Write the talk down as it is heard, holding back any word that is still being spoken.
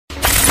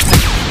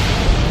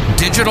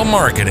Digital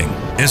marketing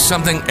is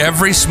something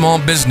every small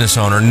business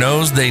owner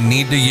knows they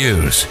need to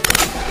use.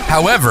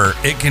 However,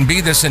 it can be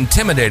this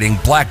intimidating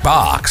black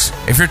box.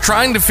 If you're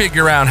trying to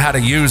figure out how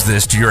to use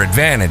this to your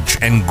advantage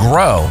and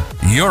grow,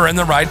 you're in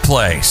the right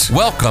place.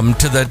 Welcome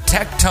to the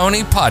Tech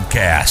Tony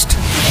Podcast.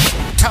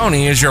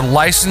 Tony is your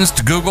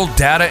licensed Google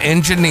data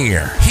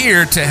engineer,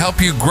 here to help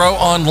you grow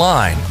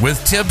online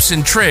with tips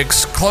and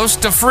tricks close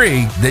to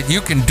free that you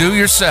can do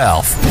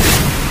yourself.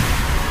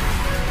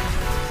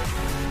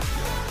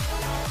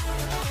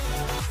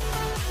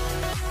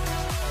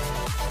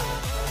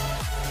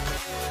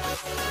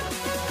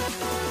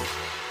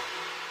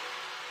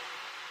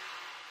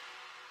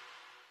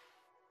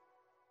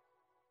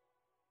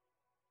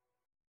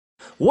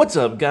 What's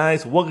up,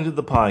 guys? Welcome to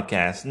the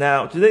podcast.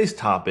 Now, today's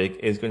topic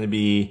is going to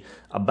be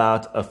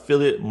about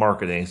affiliate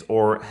marketing,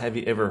 or have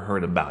you ever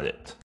heard about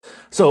it?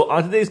 So,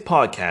 on today's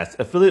podcast,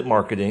 affiliate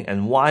marketing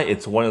and why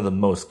it's one of the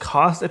most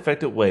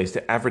cost-effective ways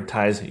to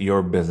advertise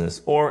your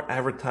business, or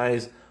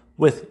advertise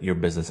with your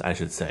business, I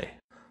should say.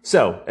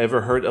 So,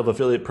 ever heard of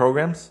affiliate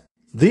programs?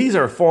 These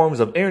are forms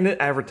of internet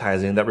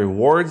advertising that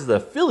rewards the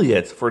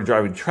affiliates for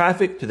driving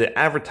traffic to the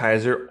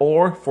advertiser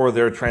or for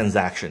their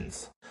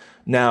transactions.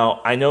 Now,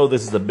 I know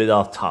this is a bit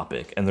off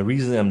topic, and the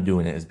reason I'm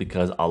doing it is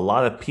because a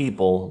lot of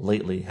people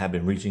lately have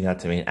been reaching out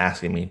to me and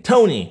asking me,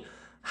 Tony,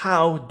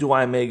 how do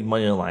I make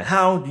money online?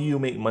 How do you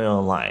make money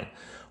online?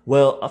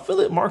 Well,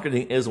 affiliate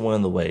marketing is one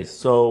of the ways.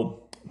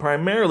 So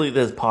primarily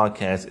this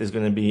podcast is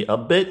going to be a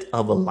bit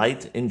of a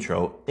light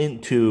intro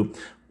into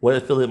what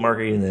affiliate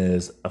marketing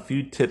is, a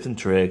few tips and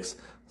tricks,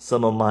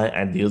 some of my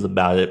ideas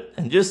about it,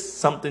 and just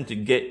something to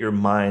get your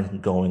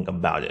mind going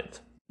about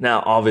it.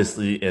 Now,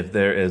 obviously, if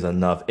there is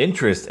enough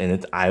interest in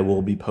it, I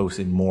will be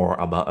posting more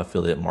about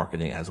affiliate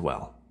marketing as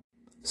well.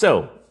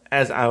 So,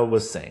 as I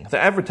was saying, the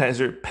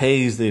advertiser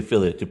pays the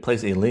affiliate to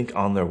place a link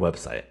on their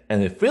website,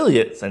 and the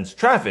affiliate sends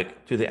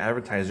traffic to the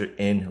advertiser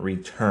in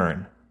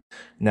return.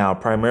 Now,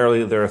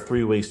 primarily, there are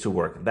three ways to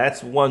work.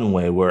 That's one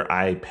way where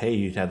I pay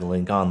you to have the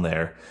link on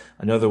there.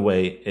 Another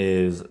way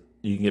is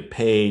you can get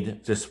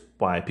paid just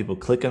by people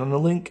clicking on the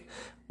link,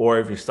 or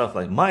if you're stuff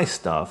like my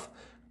stuff,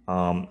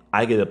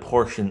 I get a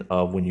portion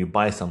of when you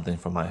buy something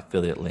from my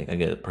affiliate link. I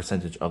get a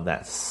percentage of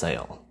that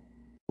sale.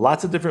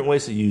 Lots of different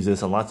ways to use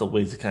this and lots of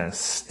ways to kind of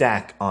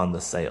stack on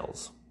the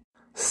sales.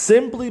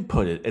 Simply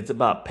put it, it's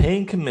about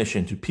paying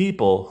commission to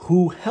people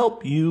who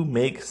help you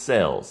make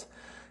sales.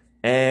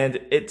 And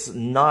it's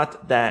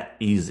not that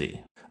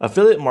easy.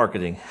 Affiliate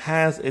marketing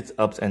has its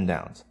ups and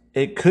downs.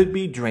 It could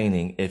be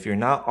draining if you're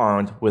not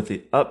armed with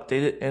the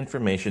updated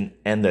information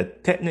and the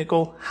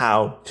technical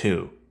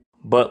how-to.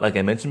 But like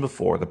I mentioned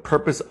before, the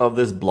purpose of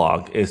this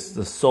blog is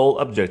the sole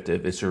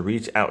objective is to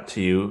reach out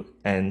to you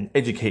and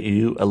educate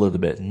you a little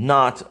bit,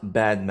 not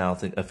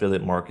bad-mouthing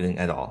affiliate marketing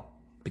at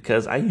all,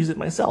 because I use it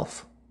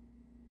myself.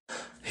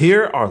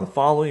 Here are the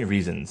following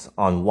reasons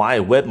on why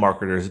web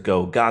marketers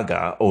go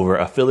gaga over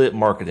affiliate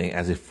marketing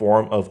as a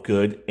form of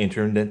good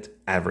internet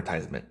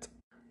advertisement.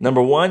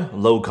 Number one,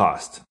 low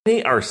cost.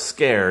 Many are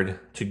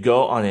scared to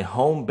go on a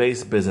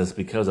home-based business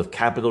because of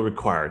capital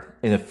required.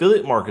 In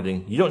affiliate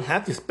marketing, you don't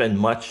have to spend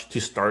much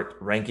to start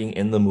ranking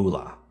in the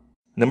moolah.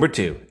 Number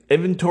two,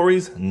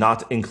 inventories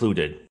not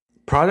included.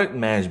 Product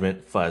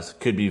management fuzz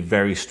could be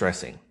very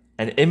stressing,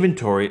 and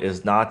inventory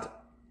is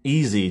not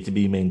easy to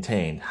be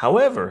maintained.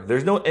 However,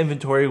 there's no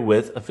inventory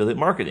with affiliate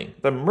marketing.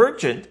 The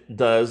merchant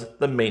does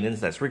the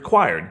maintenance that's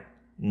required,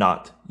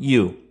 not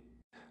you.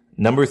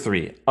 Number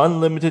three,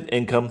 unlimited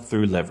income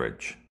through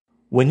leverage.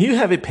 When you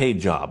have a paid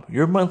job,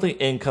 your monthly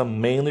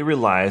income mainly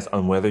relies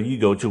on whether you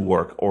go to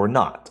work or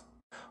not.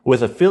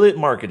 With affiliate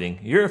marketing,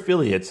 your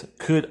affiliates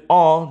could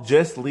all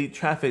just lead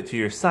traffic to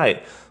your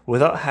site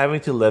without having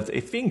to lift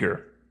a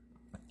finger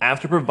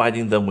after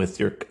providing them with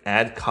your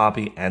ad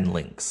copy and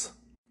links.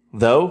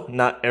 Though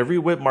not every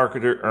web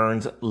marketer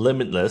earns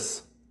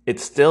limitless, it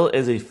still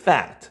is a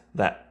fact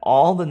that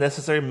all the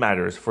necessary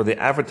matters for the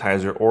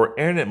advertiser or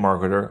internet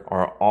marketer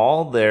are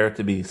all there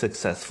to be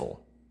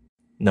successful.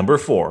 Number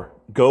four,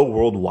 go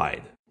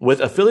worldwide.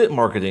 With affiliate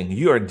marketing,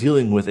 you are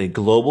dealing with a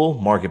global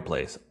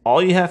marketplace.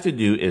 All you have to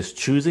do is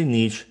choose a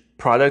niche,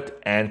 product,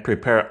 and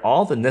prepare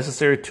all the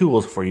necessary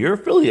tools for your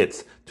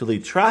affiliates to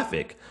lead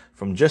traffic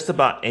from just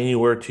about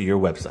anywhere to your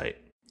website.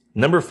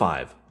 Number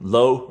five,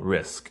 low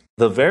risk.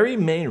 The very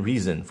main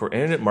reason for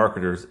internet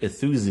marketers'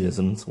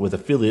 enthusiasms with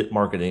affiliate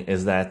marketing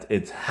is that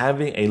it's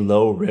having a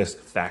low risk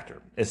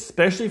factor,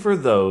 especially for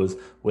those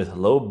with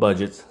low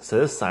budgets set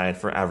aside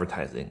for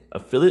advertising.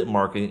 Affiliate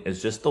marketing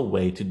is just the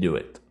way to do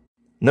it.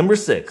 Number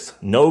six,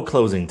 no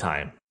closing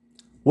time.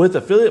 With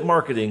affiliate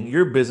marketing,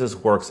 your business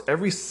works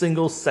every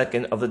single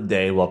second of the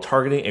day while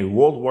targeting a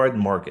worldwide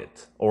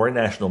market or a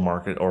national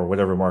market or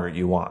whatever market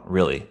you want,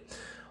 really.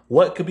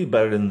 What could be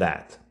better than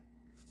that?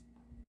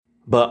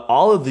 But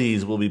all of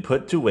these will be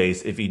put to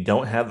waste if you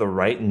don't have the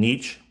right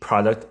niche,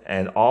 product,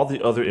 and all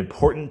the other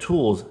important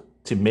tools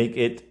to make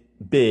it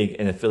big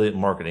in affiliate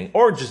marketing,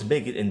 or just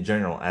make it in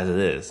general as it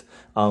is.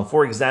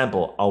 For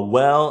example, a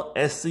well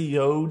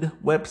SEO'd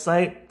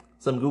website,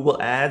 some Google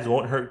ads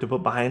won't hurt to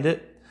put behind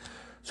it.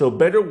 So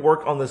better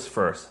work on this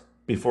first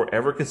before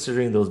ever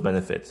considering those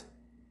benefits.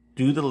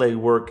 Do the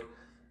legwork,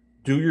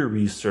 do your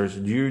research,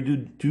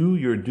 do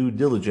your due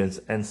diligence,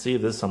 and see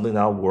if this is something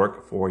that will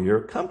work for your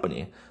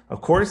company.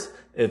 Of course,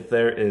 if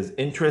there is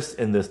interest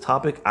in this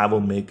topic, I will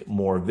make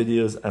more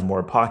videos and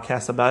more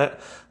podcasts about it.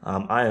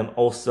 I am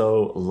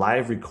also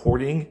live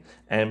recording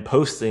and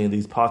posting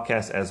these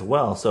podcasts as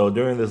well. So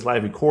during these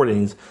live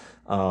recordings,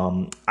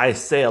 I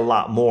say a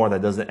lot more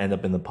that doesn't end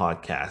up in the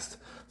podcast.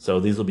 So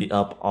these will be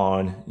up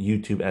on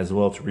YouTube as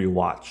well to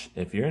rewatch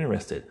if you're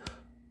interested.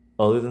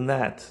 Other than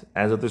that,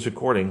 as of this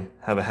recording,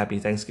 have a happy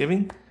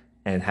Thanksgiving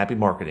and happy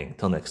marketing.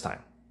 Till next time.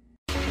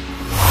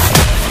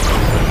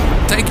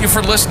 Thank you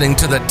for listening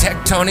to the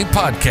Tech Tony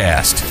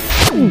Podcast.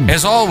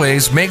 As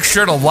always, make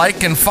sure to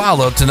like and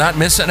follow to not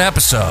miss an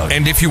episode.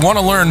 And if you want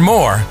to learn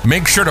more,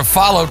 make sure to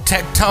follow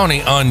Tech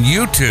Tony on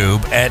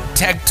YouTube at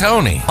Tech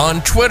Tony,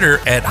 on Twitter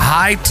at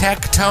High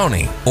Tech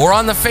Tony, or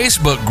on the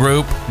Facebook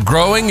group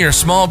Growing Your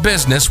Small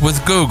Business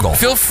with Google.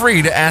 Feel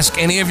free to ask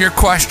any of your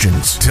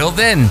questions. Till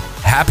then,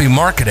 happy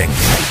marketing.